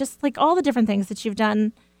 Yeah, just like all the different things that you've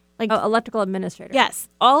done. Like, Oh, electrical administrator. yes,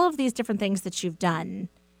 all of these different things that you've done,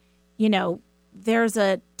 you know, there's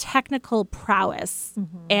a technical prowess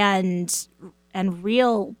and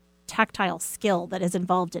real tactile skill that is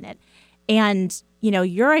involved in it. And, you know,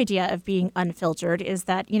 your idea of being unfiltered is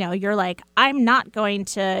that, you know, you're like, I'm not going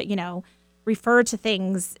to, you know, refer to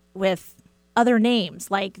things with other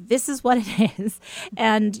names. Like, this is what it is.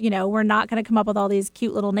 And, you know, we're not going to come up with all these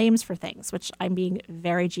cute little names for things, which I'm being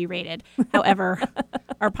very G-rated. However,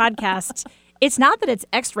 our podcast, it's not that it's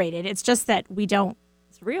X-rated. It's just that we don't.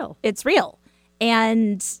 It's real. It's real.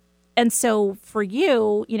 And so for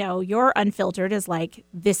you, you know, your unfiltered is like,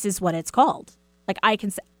 this is what it's called. Like, I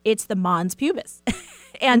can say it's the Mons pubis.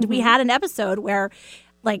 And we had an episode where,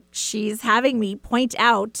 like, she's having me point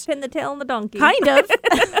out. Pin the tail on the donkey. Kind of.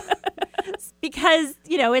 Because,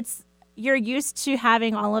 you know, you're used to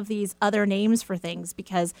having all of these other names for things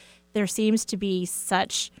because there seems to be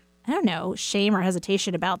such, I don't know, shame or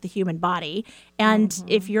hesitation about the human body. And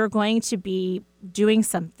if you're going to be doing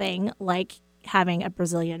something like having a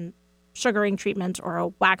Brazilian sugaring treatment or a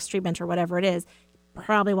wax treatment or whatever it is, you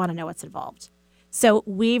probably want to know what's involved. So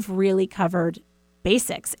we've really covered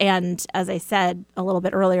basics. And as I said a little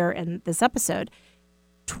bit earlier in this episode,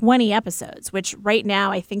 20 episodes, which right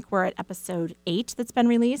now I think we're at episode 8 that's been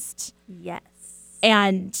released. Yes.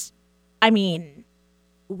 And I mean,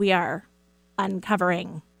 we are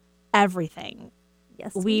uncovering everything.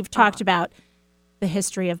 Yes. We've talked about the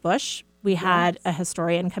history of Bush. We had a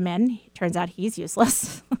historian come in. Turns out he's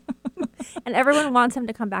useless. And everyone wants him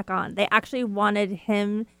to come back on. They actually wanted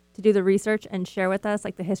him to do the research and share with us,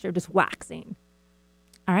 like, the history of just waxing.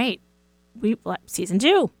 All right. Season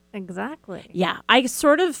 2. Exactly. Yeah. I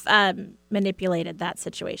sort of manipulated that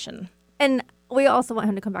situation. And we also want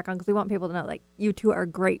him to come back on because we want people to know, like, you two are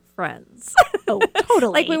great friends. Oh,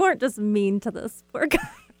 totally. Like, we weren't just mean to this poor guy.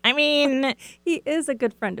 I mean, He is a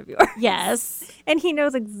good friend of yours. yes. And he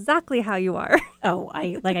knows exactly how you are. Oh,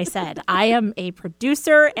 like I said, I am a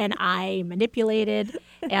producer and I manipulated,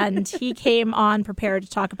 and he came on prepared to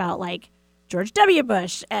talk about, like, George W.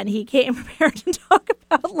 Bush, and he came prepared to talk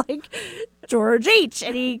about, like, George H.,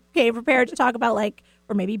 and he came prepared to talk about, like,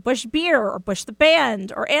 or maybe Bush Beer or Bush the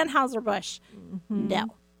Band or Anheuser-Busch.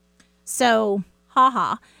 No. So,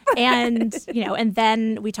 haha. And, you know, and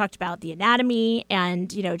then we talked about the anatomy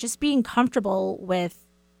and, you know, just being comfortable with,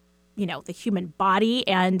 you know, the human body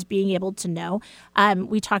and being able to know.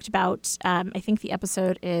 We talked about, I think the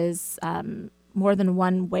episode is More Than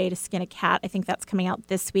One Way to Skin a Cat. I think that's coming out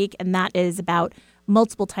this week. And that is about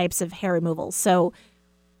multiple types of hair removal. So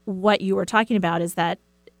what you were talking about is that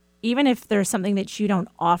even if there's something that you don't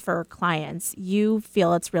offer clients, you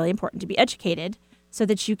feel it's really important to be educated so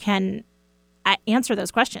that you can answer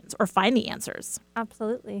those questions or find the answers.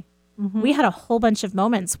 Absolutely. We had a whole bunch of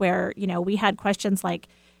moments where, we had questions like,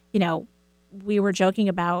 we were joking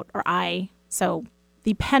about, so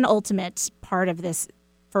the penultimate part of this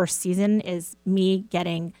first season is me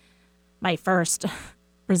getting my first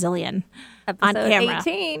Brazilian on Episode camera.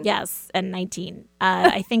 18. Yes, and 19.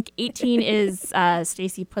 I think 18 is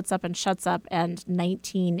Stacy puts up and shuts up, and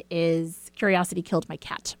 19 is Curiosity killed my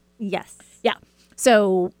cat. Yes. Yeah.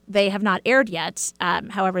 So they have not aired yet.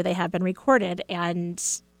 However, they have been recorded, and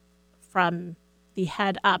from the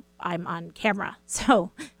head up, I'm on camera.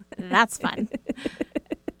 So that's fun.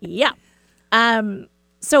 Yeah.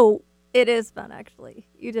 So It is fun, actually.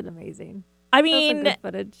 You did amazing. I That was some mean, good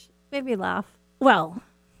footage. Made me laugh. well,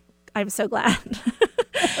 I'm so glad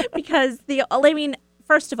because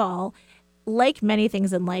first of all, like many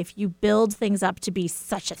things in life, you build things up to be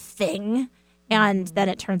such a thing. And then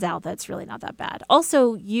it turns out that it's really not that bad.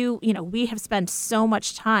 Also, we have spent so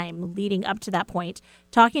much time leading up to that point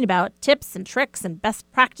talking about tips and tricks and best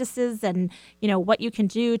practices and, what you can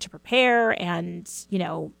do to prepare. And,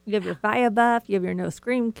 You have your Viabuff, you have your no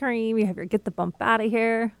scream cream, you have your get the bump out of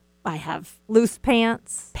here, I have loose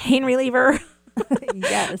pants. pain reliever,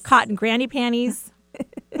 Yes. cotton granny panties.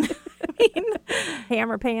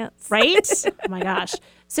 Hammer pants. Right? Oh my gosh.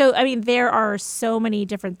 So, there are so many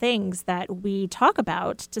different things that we talk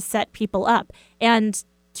about to set people up. And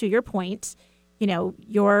to your point,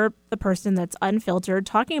 you're the person that's unfiltered,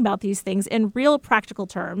 talking about these things in real practical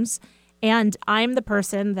terms. And I'm the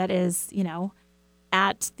person that is,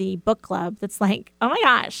 at the book club that's like, oh my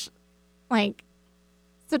gosh,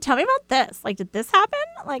 so tell me about this. Did this happen?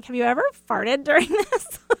 Have you ever farted during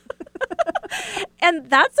this? And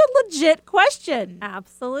that's a legit question.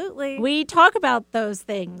 Absolutely. We talk about those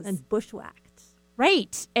things. And bushwhacked.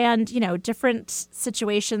 Right. And, different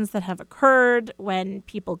situations that have occurred when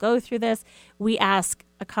people go through this. We ask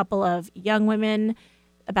a couple of young women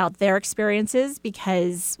about their experiences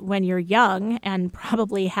because when you're young and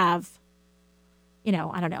probably have,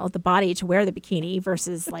 the body to wear the bikini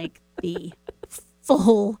versus the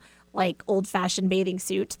full, old-fashioned bathing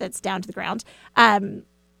suit that's down to the ground,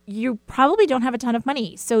 you probably don't have a ton of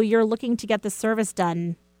money. So you're looking to get the service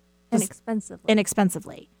done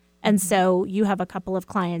inexpensively. And so you have a couple of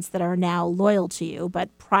clients that are now loyal to you,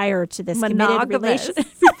 but prior to this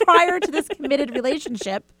committed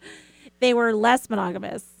relationship, they were less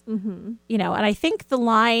monogamous. Mm-hmm. And I think the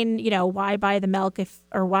line, why buy the milk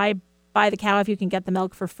why buy the cow if you can get the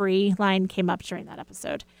milk for free line came up during that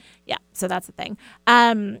episode. Yeah, so that's the thing.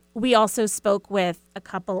 We also spoke with a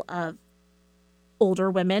couple of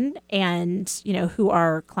older women and, who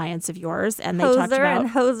are clients of yours. And they talked about... and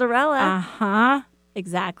Hosarella.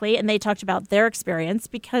 Exactly. And they talked about their experience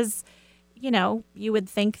because, you would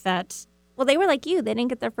think that... Well, they were like you. They didn't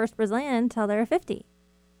get their first Brazilian until they were 50.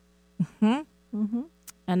 Mm-hmm. Mm-hmm.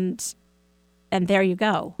 And there you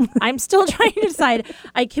go. I'm still trying to decide.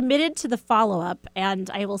 I committed to the follow-up, and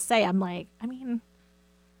I will say,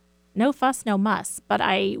 no fuss, no muss. But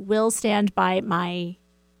I will stand by my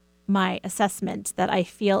assessment that I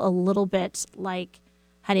feel a little bit like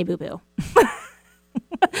Honey Boo Boo.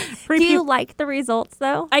 Do you like the results,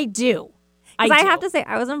 though? I do. I have to say,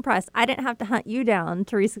 I was impressed. I didn't have to hunt you down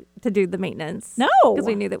to do the maintenance. No. Because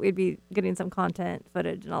we knew that we'd be getting some content,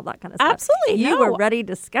 footage, and all that kind of stuff. Absolutely. You were ready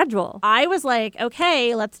to schedule. I was like,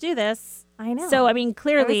 okay, let's do this. I know. So,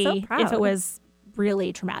 clearly, I was so proud. if it was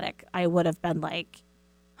really traumatic, I would have been like,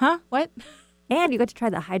 huh? What? And you got to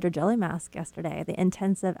try the hydrogelly mask yesterday, the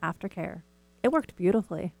intensive aftercare. It worked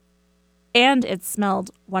beautifully. And it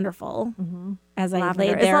smelled wonderful as I laid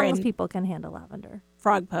there as long in as people can handle lavender.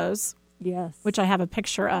 Frog pose. Yes. Which I have a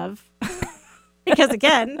picture of. Because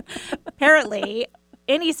again, apparently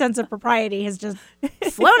any sense of propriety has just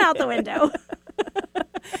flown out the window.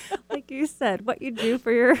 Like you said, what you do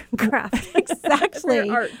for your craft. Exactly. For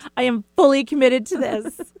your art. I am fully committed to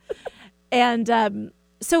this. And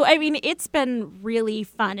so, it's been really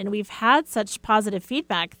fun. And we've had such positive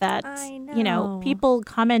feedback that, people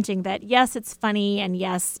commenting that, yes, it's funny. And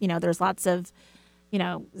yes, there's lots of,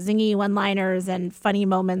 zingy one-liners and funny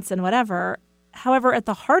moments and whatever. However, at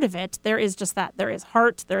the heart of it, there is just that. There is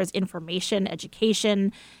heart. There is information,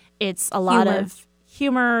 education. It's a lot of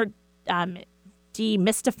humor,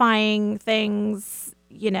 demystifying things.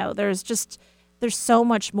 There's so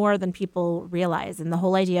much more than people realize. And the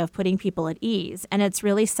whole idea of putting people at ease. And it's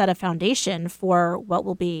really set a foundation for what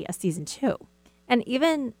will be a season 2. And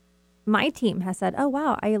even my team has said, oh,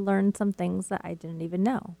 wow, I learned some things that I didn't even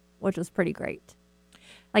know, which was pretty great.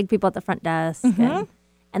 like people at the front desk.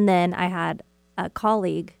 And then I had a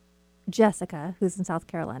colleague, Jessica, who's in South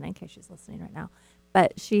Carolina, in case she's listening right now.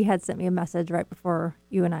 But she had sent me a message right before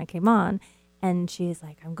you and I came on. And she's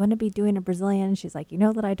like, I'm going to be doing a Brazilian. She's like, you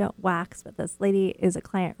know that I don't wax, but this lady is a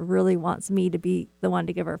client, really wants me to be the one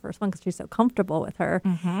to give her first one because she's so comfortable with her.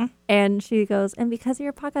 And she goes, and because of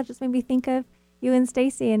your podcast just made me think of you and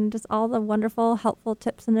Stacy and just all the wonderful, helpful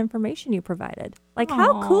tips and information you provided. Like,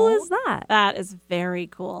 how cool is that? That is very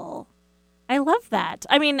cool. I love that.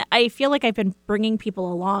 I mean, I feel like I've been bringing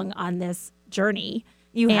people along on this journey.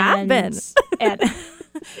 You have been. And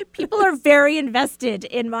people are very invested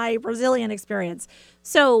in my Brazilian experience.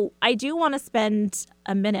 So I do want to spend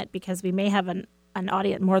a minute, because we may have an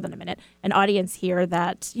audience, more than a minute, an audience here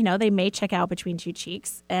that, you know, they may check out Between Two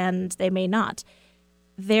Cheeks and they may not.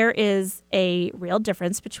 There is a real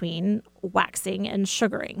difference between waxing and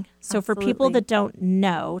sugaring. So Absolutely. For people that don't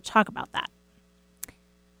know, talk about that.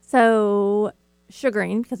 So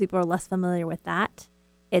sugaring, because people are less familiar with that,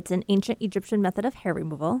 it's an ancient Egyptian method of hair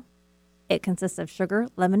removal. It consists of sugar,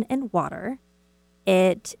 lemon, and water.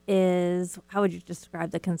 It is, how would you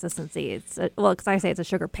describe the consistency? It's because I say it's a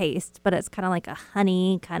sugar paste, but it's kind of like a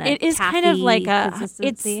honey kind of. It is kind of like a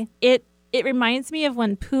consistency. It reminds me of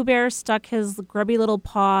when Pooh Bear stuck his grubby little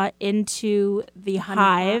paw into the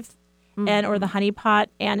hive or the honey pot,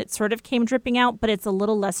 and it sort of came dripping out, but it's a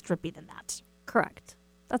little less drippy than that. Correct.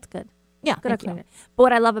 That's good. Yeah, Good thank you. explanation. But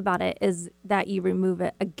what I love about it is that you remove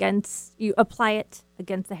it you apply it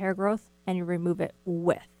against the hair growth and you remove it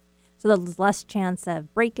with. So there's less chance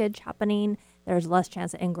of breakage happening. There's less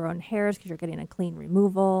chance of ingrown hairs because you're getting a clean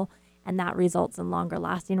removal, and that results in longer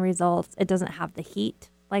lasting results. It doesn't have the heat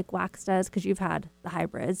like wax does, because you've had the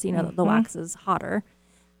hybrids, you know, the wax is hotter,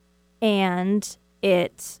 and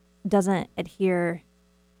it doesn't adhere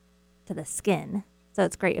to the skin. So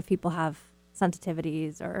it's great if people have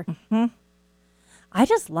sensitivities or I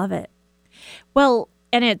just love it. Well,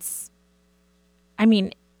 and it's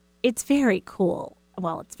very cool.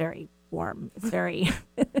 Well, it's very warm. It's very,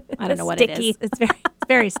 I don't know what Sticky. it is. It's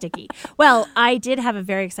very sticky. Well, I did have a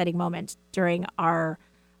very exciting moment during our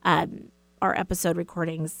episode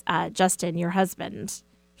recordings. Justin, your husband,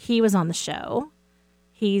 he was on the show.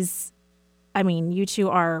 You two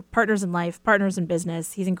are partners in life, partners in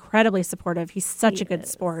business. He's incredibly supportive. He's such a good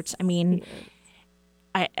sport. I mean,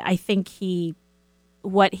 I think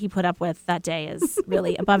what he put up with that day is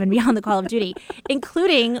really above and beyond the call of duty,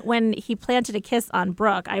 including when he planted a kiss on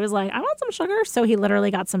Brooke. I was like, I want some sugar. So he literally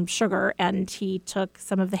got some sugar and he took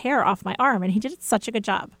some of the hair off my arm, and he did such a good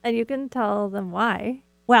job. And you can tell them why.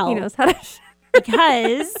 Well, He knows how to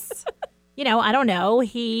because, I don't know.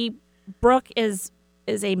 Brooke is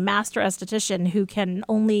a master esthetician who can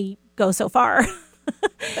only go so far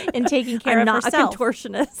in taking care of not herself. a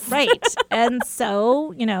contortionist. Right. And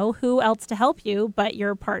so, who else to help you but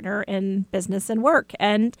your partner in business and work?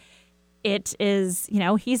 And it is,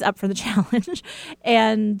 he's up for the challenge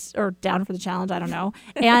or down for the challenge. I don't know.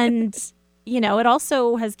 And, it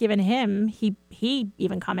also has given him, he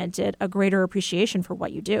even commented, a greater appreciation for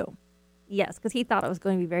what you do. Yes, because he thought it was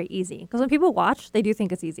going to be very easy. Because when people watch, they do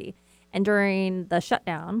think it's easy. And during the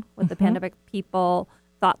shutdown with the pandemic, people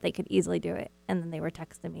thought they could easily do it. And then they were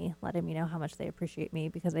texting me, letting me know how much they appreciate me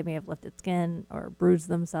because they may have lifted skin or bruised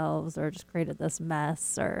themselves or just created this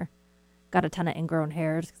mess or got a ton of ingrown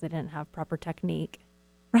hairs because they didn't have proper technique.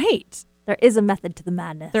 Right. There is a method to the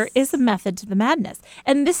madness. There is a method to the madness.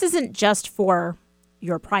 And this isn't just for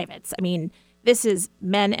your privates. I mean, this is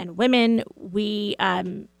men and women. We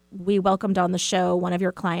welcomed on the show one of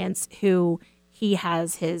your clients who he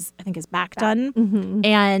has his back done. Mm-hmm.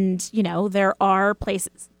 And, there are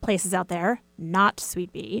places out there, not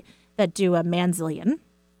Sweet Bee, that do a manzillion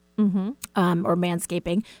or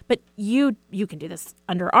manscaping. But you can do this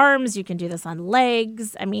under arms. You can do this on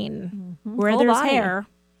legs. I mean, where Whole there's body. hair.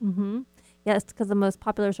 Mm-hmm. Yes, because the most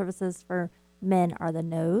popular services for men are the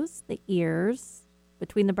nose, the ears,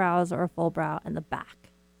 between the brows or a full brow, and the back.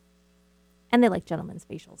 And they like gentlemen's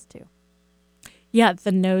facials, too. Yeah,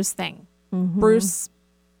 the nose thing. Bruce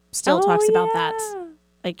still talks about that.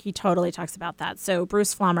 Like, he totally talks about that. So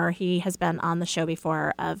Bruce Flommer, he has been on the show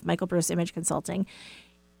before of Michael Bruce Image Consulting.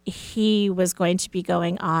 He was going to be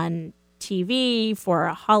going on TV for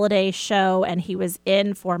a holiday show, and he was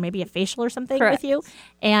in for maybe a facial or something Correct. with you.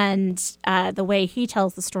 And the way he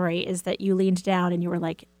tells the story is that you leaned down and you were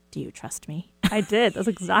like, do you trust me? I did. That's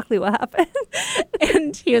exactly what happened.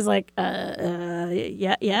 And he was like,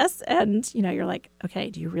 yeah, yes. And, you're like, okay,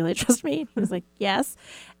 do you really trust me? He was like, yes.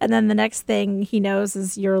 And then the next thing he knows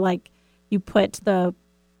is you're like, you put the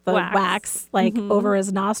wax like over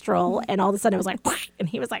his nostril, and all of a sudden it was like, and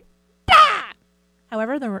he was like, bah!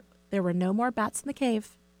 However, there were no more bats in the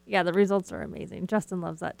cave. Yeah, the results are amazing. Justin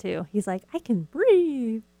loves that too. He's like, I can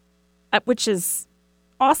breathe. Which is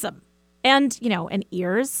awesome. And, and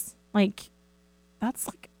ears, that's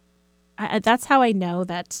that's how I know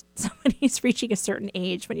that somebody's reaching a certain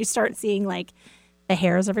age, when you start seeing the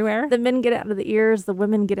hairs everywhere. The men get it out of the ears, the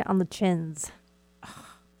women get it on the chins.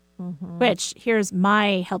 Which, here's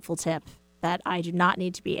my helpful tip that I do not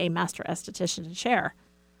need to be a master esthetician to share.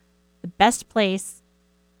 The best place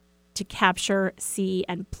to capture, see,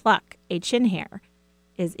 and pluck a chin hair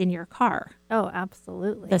is in your car. Oh,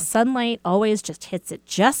 absolutely. The sunlight always just hits it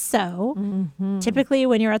just so. Typically,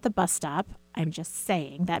 when you're at the bus stop, I'm just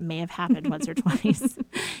saying that may have happened once or twice.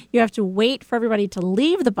 You have to wait for everybody to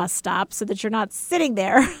leave the bus stop so that you're not sitting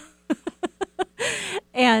there.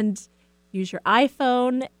 And use your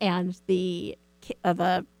iPhone and the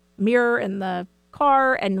mirror in the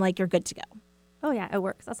car, and you're good to go. Oh, yeah, it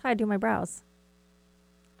works. That's how I do my brows.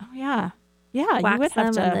 Oh, yeah. Yeah, Wax you would them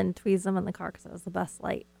have to. and then tweeze them in the car because it was the best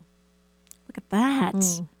light. Look at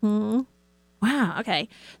that. Wow. Okay.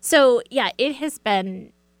 So, yeah, it's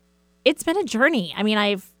been a journey. I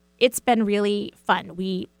mean, it's been really fun.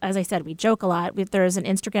 As I said, we joke a lot. There's an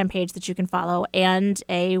Instagram page that you can follow and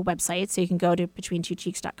a website. So you can go to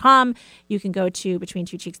betweentwocheeks.com. You can go to Between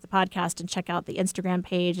Two Cheeks, the podcast, and check out the Instagram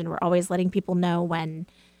page. And we're always letting people know when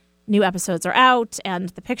new episodes are out, and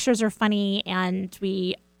the pictures are funny. And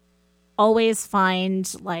we always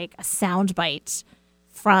find a sound bite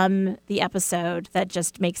from the episode that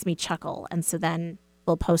just makes me chuckle. And so then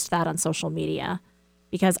we'll post that on social media.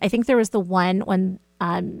 Because I think there was the one when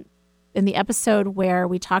in the episode where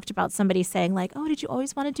we talked about somebody saying oh, did you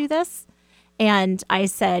always want to do this? And I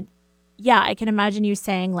said, yeah, I can imagine you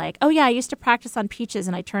saying oh, yeah, I used to practice on peaches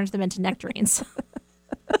and I turned them into nectarines.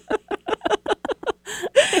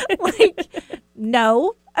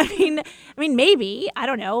 No. I mean, maybe, I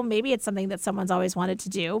don't know. Maybe it's something that someone's always wanted to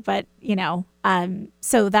do, but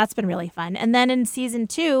so that's been really fun. And then in season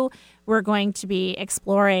 2, we're going to be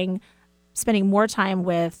spending more time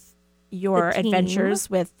with your adventures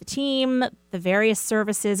with the team, the various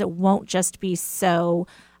services. It won't just be so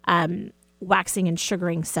waxing and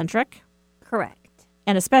sugaring centric. Correct.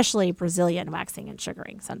 And especially Brazilian waxing and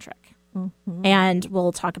sugaring centric. And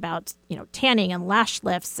we'll talk about, tanning and lash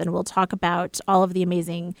lifts, and we'll talk about all of the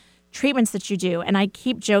amazing treatments that you do. And I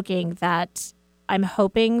keep joking that I'm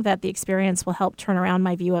hoping that the experience will help turn around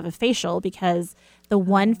my view of a facial, because the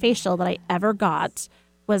one facial that I ever got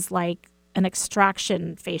was an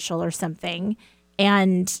extraction facial or something.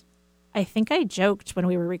 And I think I joked when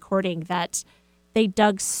we were recording that they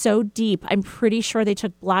dug so deep, I'm pretty sure they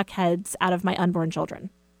took blackheads out of my unborn children.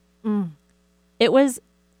 It was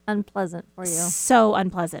unpleasant for you. So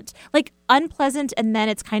unpleasant. Unpleasant, and then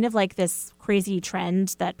it's kind of this crazy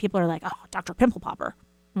trend that people are oh, Dr. Pimple Popper.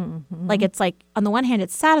 It's on the one hand,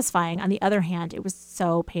 it's satisfying. On the other hand, it was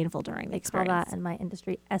so painful during the experience. Call that in my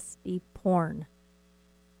industry SB porn.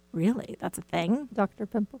 Really? That's a thing? Dr.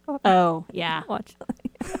 Pimple Popper. Oh, yeah. Watch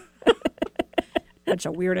that. Bunch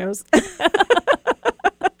of weirdos.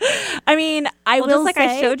 I mean, I will just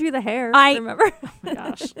say, I showed you the hair. Remember? Oh my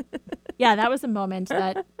gosh. Yeah, that was a moment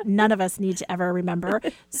that none of us need to ever remember.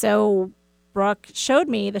 So Brooke showed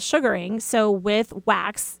me the sugaring. So with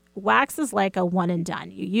wax is like a one and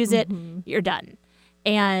done. You use it, you're done.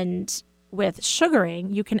 And with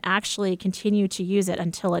sugaring, you can actually continue to use it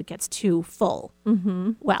until it gets too full.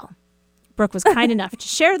 Well, Brooke was kind enough to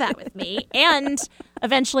share that with me, and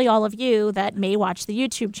eventually all of you that may watch the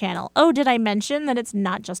YouTube channel. Oh, did I mention that it's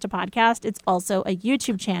not just a podcast? It's also a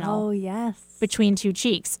YouTube channel. Oh, yes. Between Two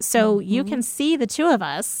Cheeks. So you can see the two of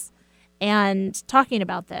us and talking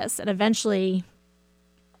about this, and eventually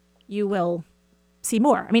you will see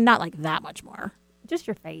more. I mean, not that much more. Just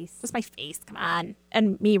your face. Just my face, come on.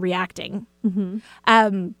 And me reacting.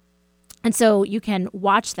 And so you can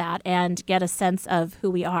watch that and get a sense of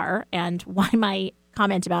who we are and why my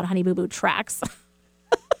comment about Honey Boo Boo tracks.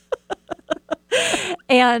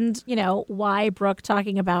 And, why Brooke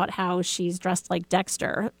talking about how she's dressed like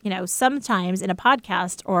Dexter. Sometimes in a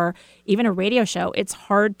podcast or even a radio show, it's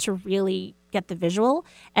hard to really get the visual.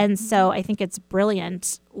 And so I think it's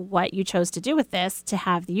brilliant what you chose to do with this, to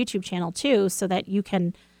have the YouTube channel too, so that you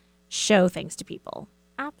can show things to people.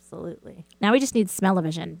 Absolutely. Now we just need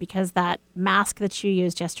smell-o-vision, because that mask that you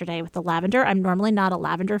used yesterday with the lavender, I'm normally not a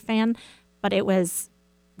lavender fan, but it was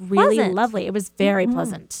really lovely. It was very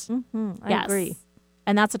pleasant. I agree.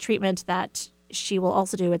 And that's a treatment that she will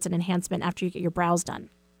also do. It's an enhancement after you get your brows done.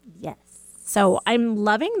 Yes. So I'm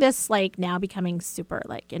loving this, now becoming super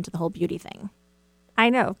into the whole beauty thing. I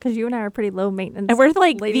know, because you and I are pretty low maintenance. And we're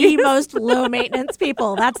like ladies. the most low maintenance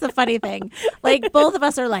people. That's the funny thing. Like both of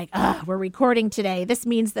us are like, we're recording today. This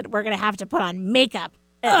means that we're going to have to put on makeup.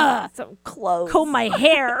 Some clothes. Comb my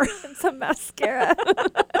hair. And some mascara.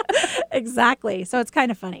 Exactly. So it's kind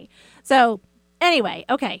of funny. So anyway,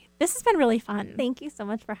 okay. This has been really fun. Thank you so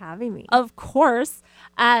much for having me. Of course.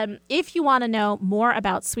 If you want to know more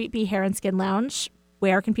about Sweet Bee Hair and Skin Lounge,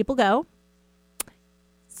 where can people go?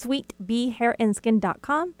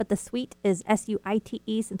 SweetBeeHairandSkin.com, but the Sweet is SUITE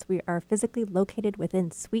since we are physically located within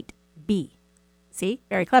Sweet Bee. See,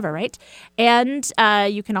 very clever, right? And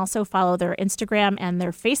you can also follow their Instagram and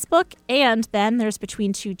their Facebook. And then there's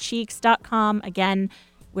BetweenTwoCheeks.com. Again,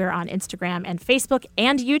 we're on Instagram and Facebook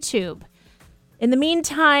and YouTube. In the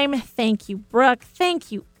meantime, thank you, Brooke.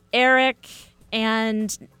 Thank you, Eric.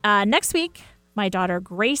 And next week, my daughter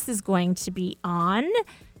Grace is going to be on.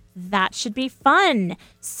 That should be fun.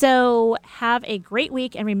 So have a great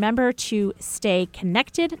week and remember to stay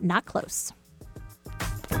connected, not close.